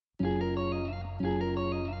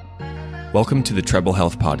Welcome to the Treble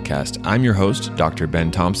Health Podcast. I'm your host, Dr.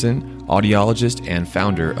 Ben Thompson, audiologist and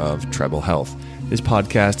founder of Treble Health. This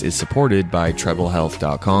podcast is supported by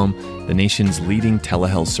TrebleHealth.com, the nation's leading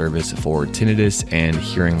telehealth service for tinnitus and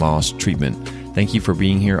hearing loss treatment. Thank you for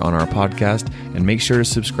being here on our podcast, and make sure to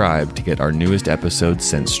subscribe to get our newest episodes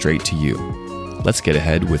sent straight to you. Let's get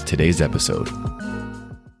ahead with today's episode.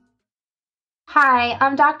 Hi,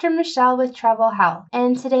 I'm Dr. Michelle with Treble Health,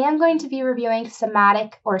 and today I'm going to be reviewing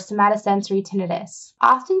somatic or somatosensory tinnitus.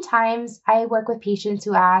 Oftentimes, I work with patients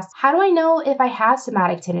who ask, how do I know if I have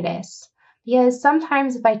somatic tinnitus? Because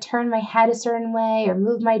sometimes if I turn my head a certain way or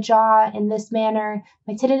move my jaw in this manner,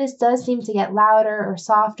 my tinnitus does seem to get louder or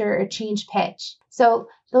softer or change pitch. So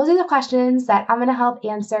those are the questions that I'm going to help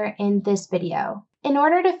answer in this video. In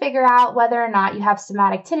order to figure out whether or not you have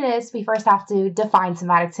somatic tinnitus, we first have to define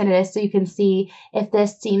somatic tinnitus so you can see if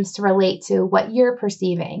this seems to relate to what you're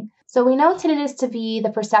perceiving. So we know tinnitus to be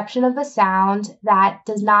the perception of a sound that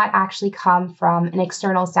does not actually come from an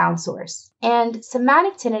external sound source. And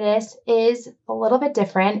somatic tinnitus is a little bit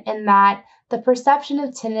different in that the perception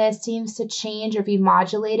of tinnitus seems to change or be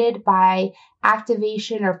modulated by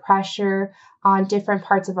activation or pressure on different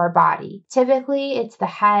parts of our body. Typically, it's the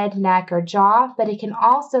head, neck, or jaw, but it can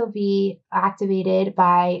also be activated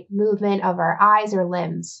by movement of our eyes or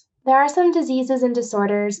limbs. There are some diseases and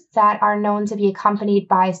disorders that are known to be accompanied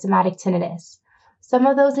by somatic tinnitus. Some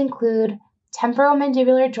of those include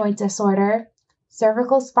temporomandibular joint disorder,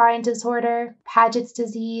 cervical spine disorder, Paget's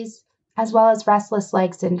disease, as well as restless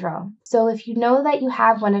leg syndrome. So if you know that you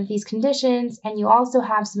have one of these conditions and you also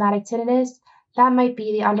have somatic tinnitus, that might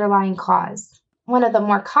be the underlying cause. One of the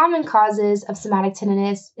more common causes of somatic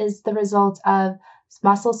tinnitus is the result of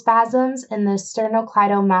muscle spasms in the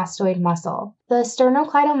sternocleidomastoid muscle. The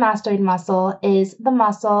sternocleidomastoid muscle is the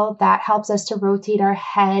muscle that helps us to rotate our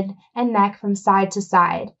head and neck from side to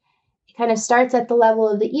side. It kind of starts at the level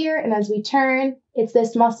of the ear, and as we turn, it's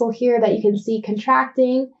this muscle here that you can see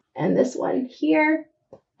contracting, and this one here.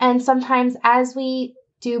 And sometimes as we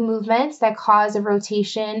do movements that cause a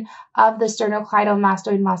rotation of the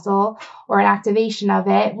sternocleidomastoid muscle or an activation of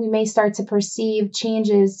it, we may start to perceive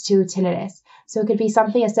changes to tinnitus. So it could be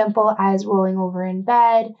something as simple as rolling over in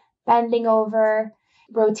bed, bending over,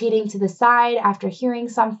 rotating to the side after hearing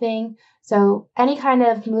something. So any kind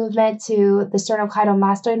of movement to the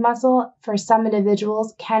sternocleidomastoid muscle for some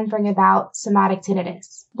individuals can bring about somatic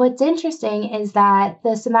tinnitus. What's interesting is that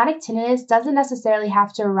the somatic tinnitus doesn't necessarily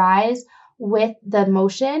have to arise with the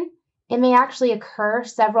motion. It may actually occur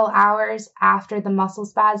several hours after the muscle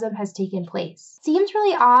spasm has taken place. It seems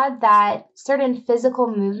really odd that certain physical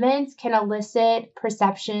movements can elicit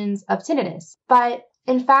perceptions of tinnitus, but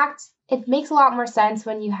in fact, it makes a lot more sense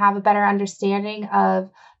when you have a better understanding of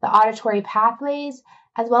the auditory pathways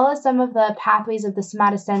as well as some of the pathways of the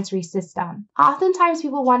somatosensory system. Oftentimes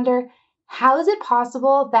people wonder, how is it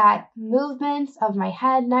possible that movements of my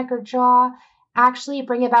head, neck, or jaw actually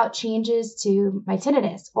bring about changes to my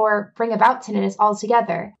tinnitus or bring about tinnitus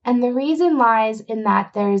altogether? And the reason lies in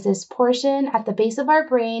that there's this portion at the base of our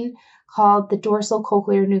brain called the dorsal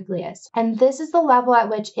cochlear nucleus. And this is the level at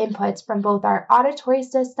which inputs from both our auditory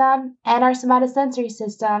system and our somatosensory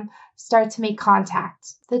system start to make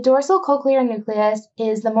contact. The dorsal cochlear nucleus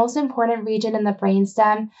is the most important region in the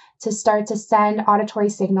brainstem to start to send auditory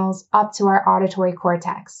signals up to our auditory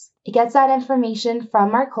cortex. It gets that information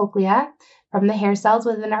from our cochlea, from the hair cells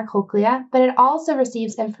within our cochlea, but it also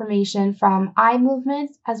receives information from eye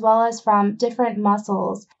movements as well as from different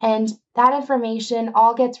muscles. And that information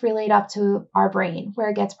all gets relayed up to our brain where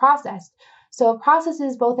it gets processed. So it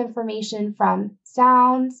processes both information from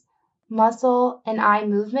sounds, muscle, and eye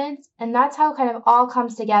movements. And that's how it kind of all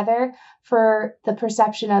comes together for the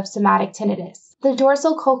perception of somatic tinnitus. The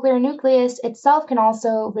dorsal cochlear nucleus itself can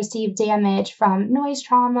also receive damage from noise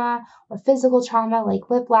trauma or physical trauma like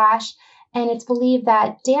whiplash. And it's believed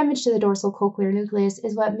that damage to the dorsal cochlear nucleus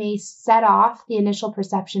is what may set off the initial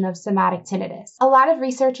perception of somatic tinnitus. A lot of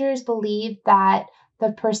researchers believe that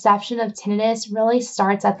the perception of tinnitus really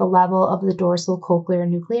starts at the level of the dorsal cochlear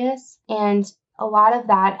nucleus. And a lot of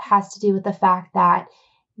that has to do with the fact that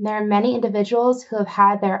there are many individuals who have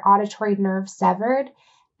had their auditory nerve severed,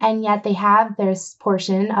 and yet they have this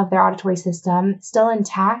portion of their auditory system still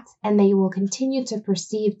intact, and they will continue to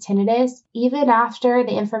perceive tinnitus even after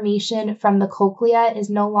the information from the cochlea is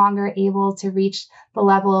no longer able to reach the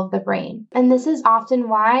level of the brain. And this is often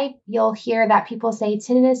why you'll hear that people say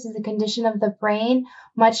tinnitus is a condition of the brain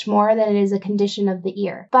much more than it is a condition of the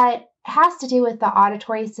ear. But it has to do with the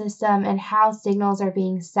auditory system and how signals are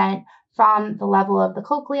being sent from the level of the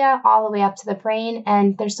cochlea all the way up to the brain.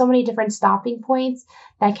 And there's so many different stopping points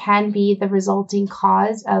that can be the resulting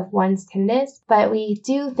cause of one's tinnitus. But we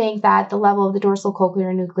do think that the level of the dorsal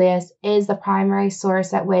cochlear nucleus is the primary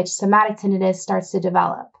source at which somatic tinnitus starts to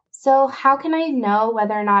develop. So how can I know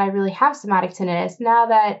whether or not I really have somatic tinnitus now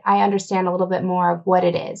that I understand a little bit more of what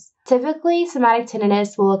it is? Typically, somatic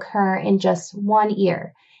tinnitus will occur in just one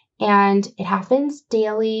ear, and it happens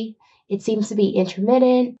daily. It seems to be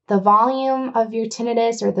intermittent. The volume of your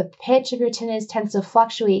tinnitus or the pitch of your tinnitus tends to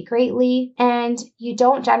fluctuate greatly, and you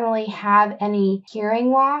don't generally have any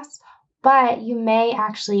hearing loss, but you may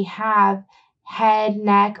actually have head,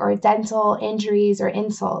 neck, or dental injuries or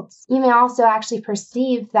insults. You may also actually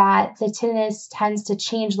perceive that the tinnitus tends to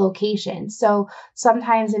change location. So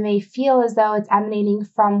sometimes it may feel as though it's emanating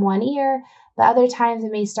from one ear, but other times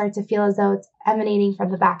it may start to feel as though it's emanating from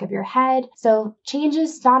the back of your head. So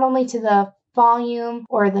changes not only to the volume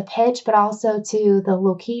or the pitch, but also to the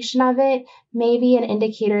location of it may be an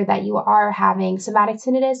indicator that you are having somatic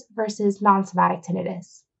tinnitus versus non-somatic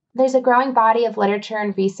tinnitus. There's a growing body of literature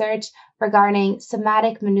and research regarding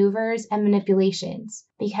somatic maneuvers and manipulations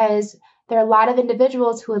because there are a lot of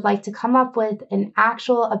individuals who would like to come up with an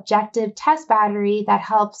actual objective test battery that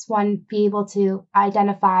helps one be able to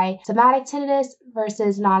identify somatic tinnitus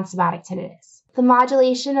versus non-somatic tinnitus. The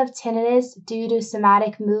modulation of tinnitus due to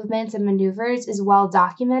somatic movements and maneuvers is well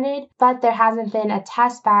documented, but there hasn't been a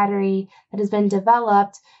test battery that has been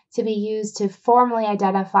developed to be used to formally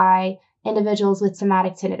identify individuals with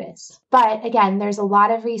somatic tinnitus. But again, there's a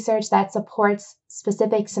lot of research that supports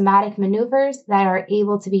specific somatic maneuvers that are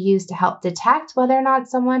able to be used to help detect whether or not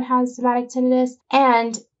someone has somatic tinnitus.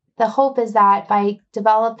 And the hope is that by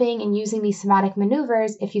developing and using these somatic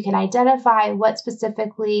maneuvers, if you can identify what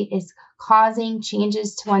specifically is causing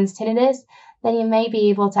changes to one's tinnitus, then you may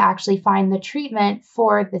be able to actually find the treatment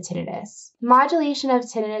for the tinnitus. Modulation of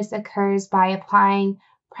tinnitus occurs by applying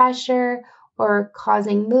pressure or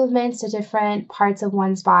causing movements to different parts of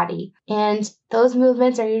one's body. And those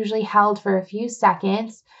movements are usually held for a few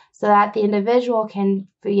seconds so that the individual can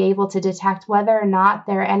be able to detect whether or not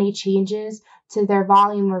there are any changes to their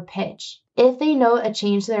volume or pitch. If they note a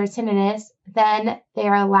change to their tinnitus, then they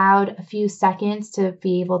are allowed a few seconds to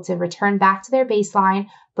be able to return back to their baseline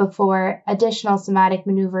before additional somatic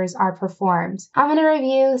maneuvers are performed. I'm going to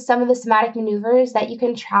review some of the somatic maneuvers that you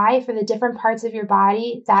can try for the different parts of your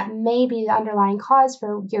body that may be the underlying cause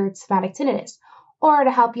for your somatic tinnitus, or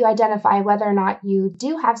to help you identify whether or not you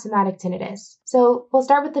do have somatic tinnitus. So we'll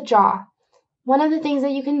start with the jaw. One of the things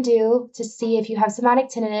that you can do to see if you have somatic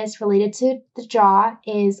tinnitus related to the jaw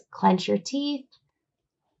is clench your teeth,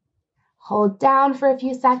 hold down for a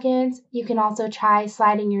few seconds. You can also try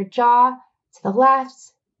sliding your jaw to the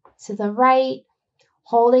left, to the right,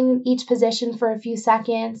 holding each position for a few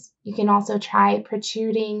seconds. You can also try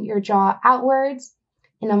protruding your jaw outwards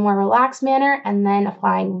in a more relaxed manner and then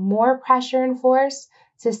applying more pressure and force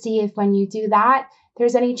to see if when you do that,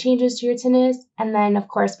 there's any changes to your tinnitus. And then, of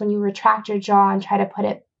course, when you retract your jaw and try to put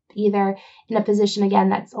it either in a position, again,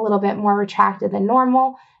 that's a little bit more retracted than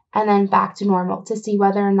normal, and then back to normal to see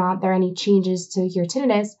whether or not there are any changes to your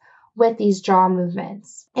tinnitus with these jaw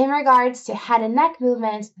movements. In regards to head and neck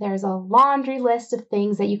movements, there's a laundry list of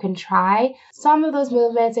things that you can try. Some of those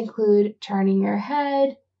movements include turning your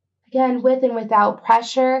head, again, with and without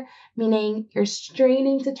pressure, meaning you're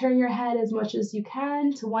straining to turn your head as much as you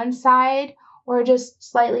can to one side, or just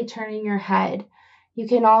slightly turning your head. You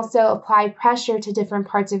can also apply pressure to different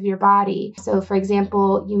parts of your body. So, for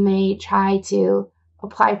example, you may try to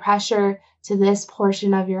apply pressure to this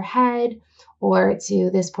portion of your head or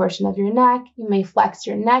to this portion of your neck. You may flex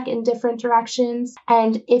your neck in different directions.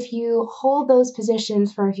 And if you hold those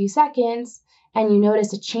positions for a few seconds and you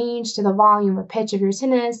notice a change to the volume or pitch of your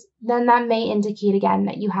tinnitus, then that may indicate again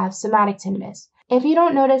that you have somatic tinnitus. If you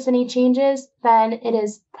don't notice any changes, then it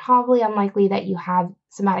is probably unlikely that you have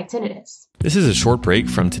somatic tinnitus. This is a short break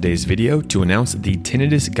from today's video to announce the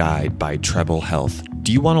Tinnitus Guide by Treble Health.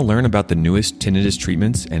 Do you want to learn about the newest tinnitus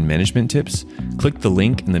treatments and management tips? Click the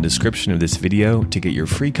link in the description of this video to get your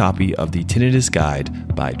free copy of the Tinnitus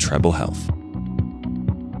Guide by Treble Health.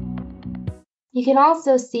 You can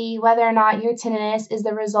also see whether or not your tinnitus is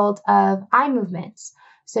the result of eye movements.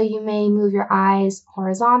 So you may move your eyes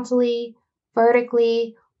horizontally,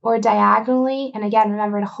 vertically, or diagonally. And again,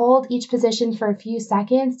 remember to hold each position for a few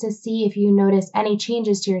seconds to see if you notice any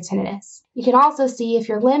changes to your tinnitus. You can also see if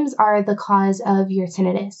your limbs are the cause of your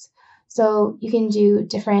tinnitus. So you can do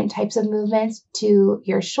different types of movements to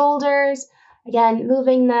your shoulders, again,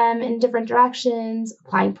 moving them in different directions,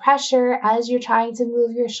 applying pressure as you're trying to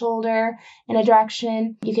move your shoulder in a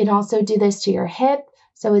direction. You can also do this to your hip.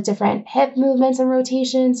 So with different hip movements and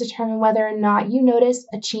rotations, determine whether or not you notice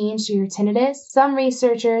a change to your tinnitus. Some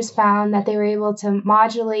researchers found that they were able to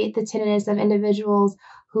modulate the tinnitus of individuals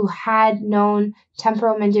who had known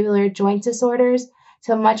temporomandibular joint disorders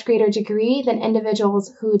to a much greater degree than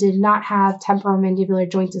individuals who did not have temporomandibular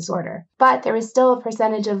joint disorder. But there was still a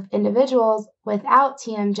percentage of individuals without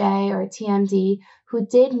TMJ or TMD who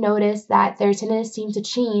did notice that their tinnitus seemed to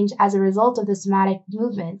change as a result of the somatic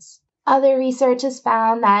movements. Other research has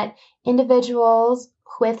found that individuals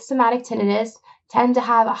with somatic tinnitus tend to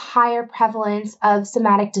have a higher prevalence of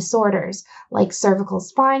somatic disorders like cervical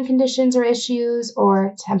spine conditions or issues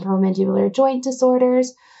or temporomandibular joint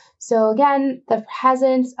disorders. So again, the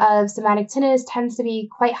presence of somatic tinnitus tends to be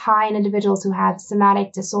quite high in individuals who have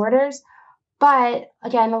somatic disorders. But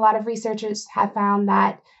again, a lot of researchers have found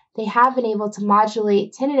that they have been able to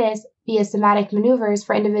modulate tinnitus via somatic maneuvers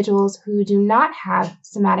for individuals who do not have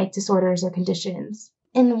somatic disorders or conditions.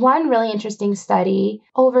 In one really interesting study,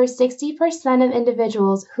 over 60% of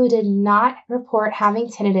individuals who did not report having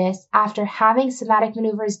tinnitus after having somatic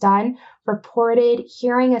maneuvers done reported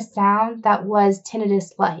hearing a sound that was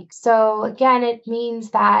tinnitus-like. So again, it means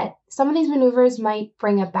that some of these maneuvers might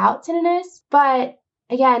bring about tinnitus, but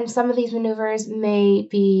again, some of these maneuvers may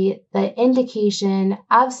be the indication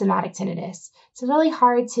of somatic tinnitus. It's really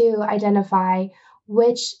hard to identify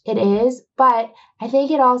which it is, but I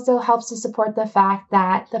think it also helps to support the fact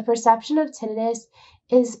that the perception of tinnitus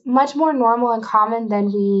is much more normal and common than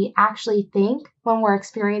we actually think when we're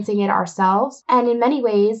experiencing it ourselves. And in many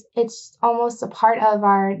ways, it's almost a part of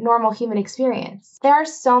our normal human experience. There are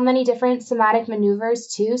so many different somatic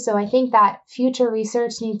maneuvers too, so I think that future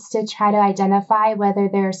research needs to try to identify whether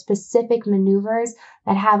there are specific maneuvers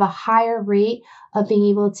that have a higher rate of being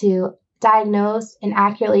able to diagnose and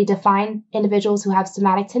accurately define individuals who have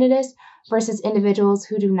somatic tinnitus versus individuals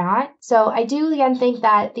who do not. So I do again think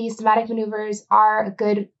that these somatic maneuvers are a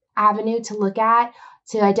good avenue to look at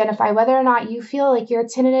to identify whether or not you feel like your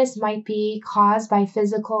tinnitus might be caused by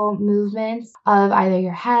physical movements of either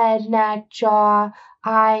your head, neck, jaw,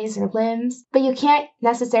 eyes, or limbs. But you can't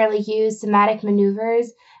necessarily use somatic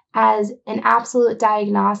maneuvers as an absolute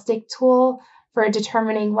diagnostic tool for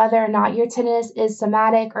determining whether or not your tinnitus is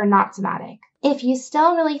somatic or not somatic. If you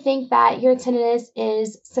still really think that your tinnitus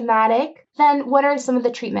is somatic, then what are some of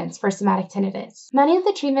the treatments for somatic tinnitus? Many of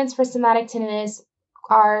the treatments for somatic tinnitus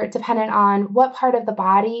are dependent on what part of the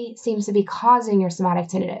body seems to be causing your somatic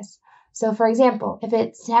tinnitus. So for example, if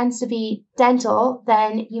it tends to be dental,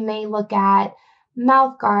 then you may look at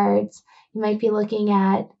mouth guards. You might be looking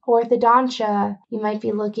at orthodontia. You might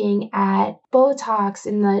be looking at Botox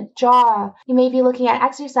in the jaw. You may be looking at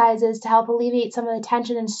exercises to help alleviate some of the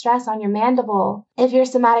tension and stress on your mandible. If your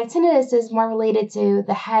somatic tinnitus is more related to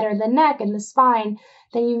the head or the neck and the spine,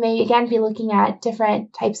 then you may again be looking at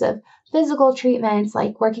different types of physical treatments,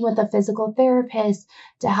 like working with a physical therapist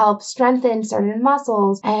to help strengthen certain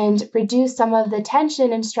muscles and reduce some of the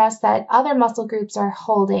tension and stress that other muscle groups are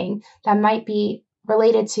holding that might be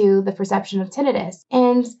related to the perception of tinnitus.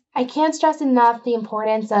 And I can't stress enough the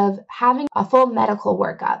importance of having a full medical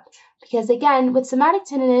workup, because again, with somatic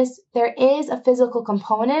tinnitus, there is a physical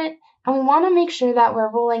component, and we want to make sure that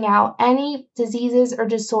we're ruling out any diseases or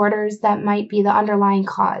disorders that might be the underlying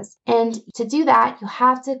cause. And to do that, you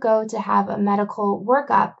have to go to have a medical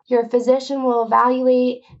workup. Your physician will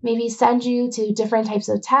evaluate, maybe send you to different types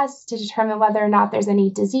of tests to determine whether or not there's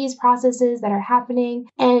any disease processes that are happening.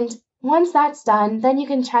 And once that's done, then you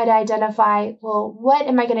can try to identify, well, what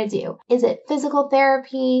am I going to do? Is it physical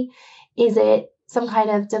therapy? Is it some kind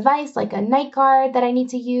of device like a night guard that I need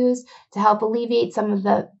to use to help alleviate some of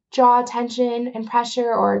the jaw tension and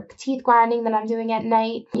pressure or teeth grinding that I'm doing at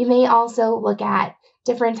night? You may also look at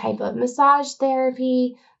different type of massage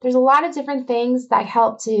therapy. There's a lot of different things that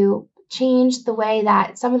help to change the way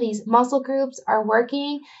that some of these muscle groups are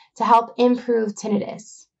working to help improve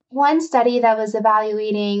tinnitus. One study that was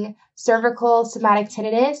evaluating cervical somatic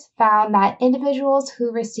tinnitus found that individuals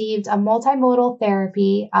who received a multimodal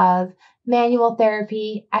therapy of manual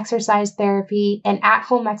therapy, exercise therapy, and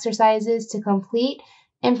at-home exercises to complete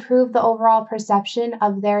improve the overall perception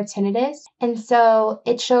of their tinnitus. And so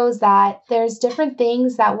it shows that there's different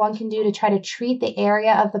things that one can do to try to treat the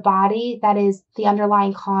area of the body that is the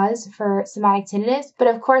underlying cause for somatic tinnitus. But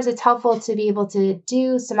of course, it's helpful to be able to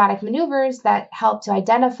do somatic maneuvers that help to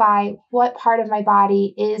identify what part of my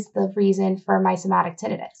body is the reason for my somatic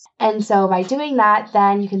tinnitus. And so by doing that,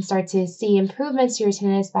 then you can start to see improvements to your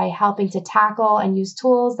tinnitus by helping to tackle and use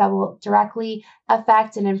tools that will directly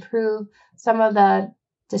affect and improve some of the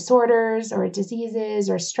disorders or diseases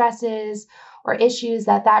or stresses or issues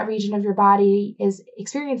that that region of your body is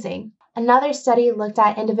experiencing. Another study looked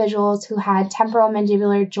at individuals who had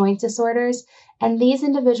temporomandibular joint disorders, and these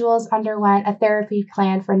individuals underwent a therapy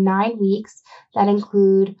plan for 9 weeks that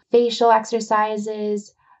include facial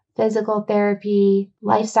exercises, physical therapy,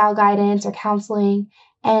 lifestyle guidance or counseling.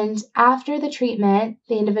 And after the treatment,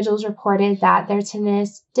 the individuals reported that their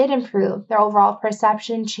tinnitus did improve. Their overall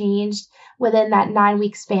perception changed within that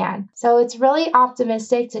 9-week span. So it's really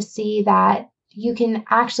optimistic to see that you can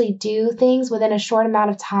actually do things within a short amount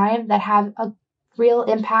of time that have a real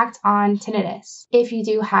impact on tinnitus. If you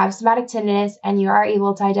do have somatic tinnitus and you are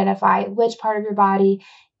able to identify which part of your body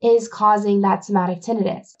is causing that somatic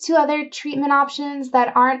tinnitus. 2 other treatment options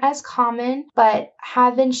that aren't as common but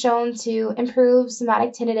have been shown to improve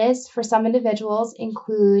somatic tinnitus for some individuals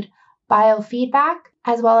include biofeedback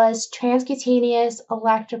as well as transcutaneous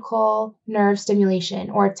electrical nerve stimulation,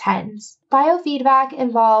 or TENS. Biofeedback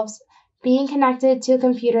involves being connected to a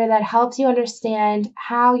computer that helps you understand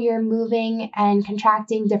how you're moving and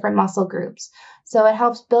contracting different muscle groups. So it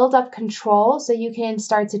helps build up control so you can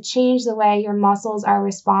start to change the way your muscles are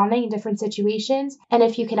responding in different situations. And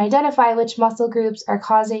if you can identify which muscle groups are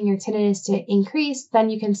causing your tinnitus to increase, then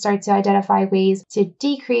you can start to identify ways to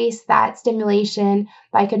decrease that stimulation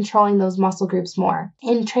by controlling those muscle groups more.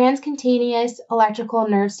 In transcutaneous electrical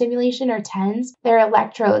nerve stimulation, or TENS, there are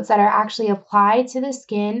electrodes that are actually applied to the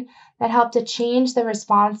skin that help to change the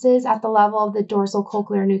responses at the level of the dorsal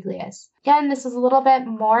cochlear nucleus. Again, this is a little bit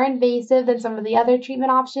more invasive than some of the other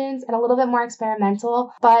treatment options and a little bit more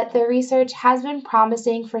experimental, but the research has been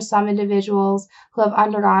promising for some individuals who have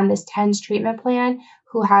undergone this TENS treatment plan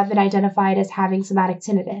who have been identified as having somatic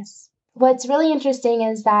tinnitus. What's really interesting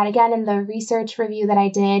is that, again, in the research review that I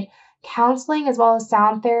did, counseling as well as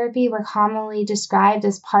sound therapy were commonly described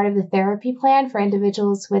as part of the therapy plan for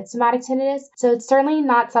individuals with somatic tinnitus, so it's certainly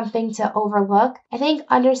not something to overlook. I think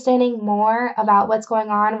understanding more about what's going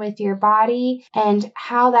on with your body and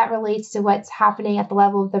how that relates to what's happening at the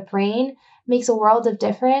level of the brain makes a world of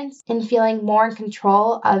difference in feeling more in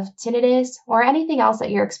control of tinnitus or anything else that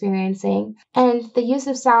you're experiencing. And the use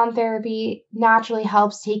of sound therapy naturally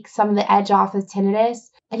helps take some of the edge off of tinnitus.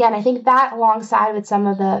 Again, I think that alongside with some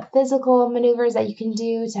of the physical maneuvers that you can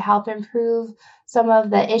do to help improve some of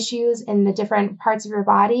the issues in the different parts of your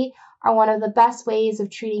body are one of the best ways of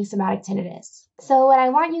treating somatic tinnitus. So what I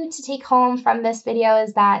want you to take home from this video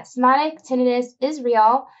is that somatic tinnitus is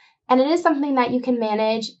real and it is something that you can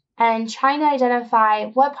manage, and trying to identify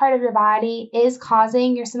what part of your body is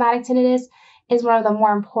causing your somatic tinnitus is one of the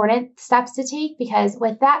more important steps to take, because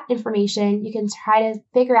with that information, you can try to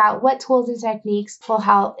figure out what tools and techniques will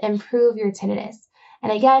help improve your tinnitus.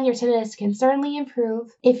 And again, your tinnitus can certainly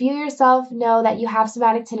improve. If you yourself know that you have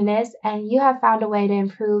somatic tinnitus and you have found a way to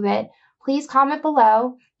improve it, please comment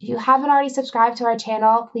below. If you haven't already subscribed to our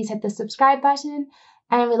channel, please hit the subscribe button,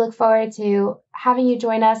 and we look forward to having you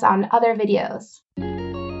join us on other videos.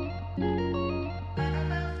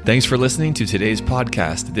 Thanks for listening to today's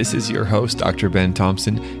podcast. This is your host, Dr. Ben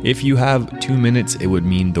Thompson. If you have 2 minutes, it would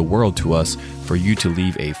mean the world to us for you to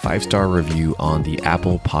leave a 5-star review on the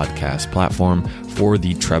Apple Podcast platform for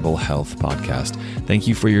the Treble Health podcast. Thank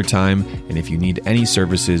you for your time. And if you need any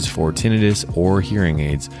services for tinnitus or hearing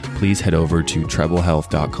aids, please head over to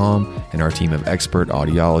treblehealth.com and our team of expert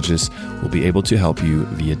audiologists will be able to help you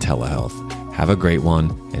via telehealth. Have a great one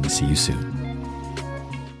and see you soon.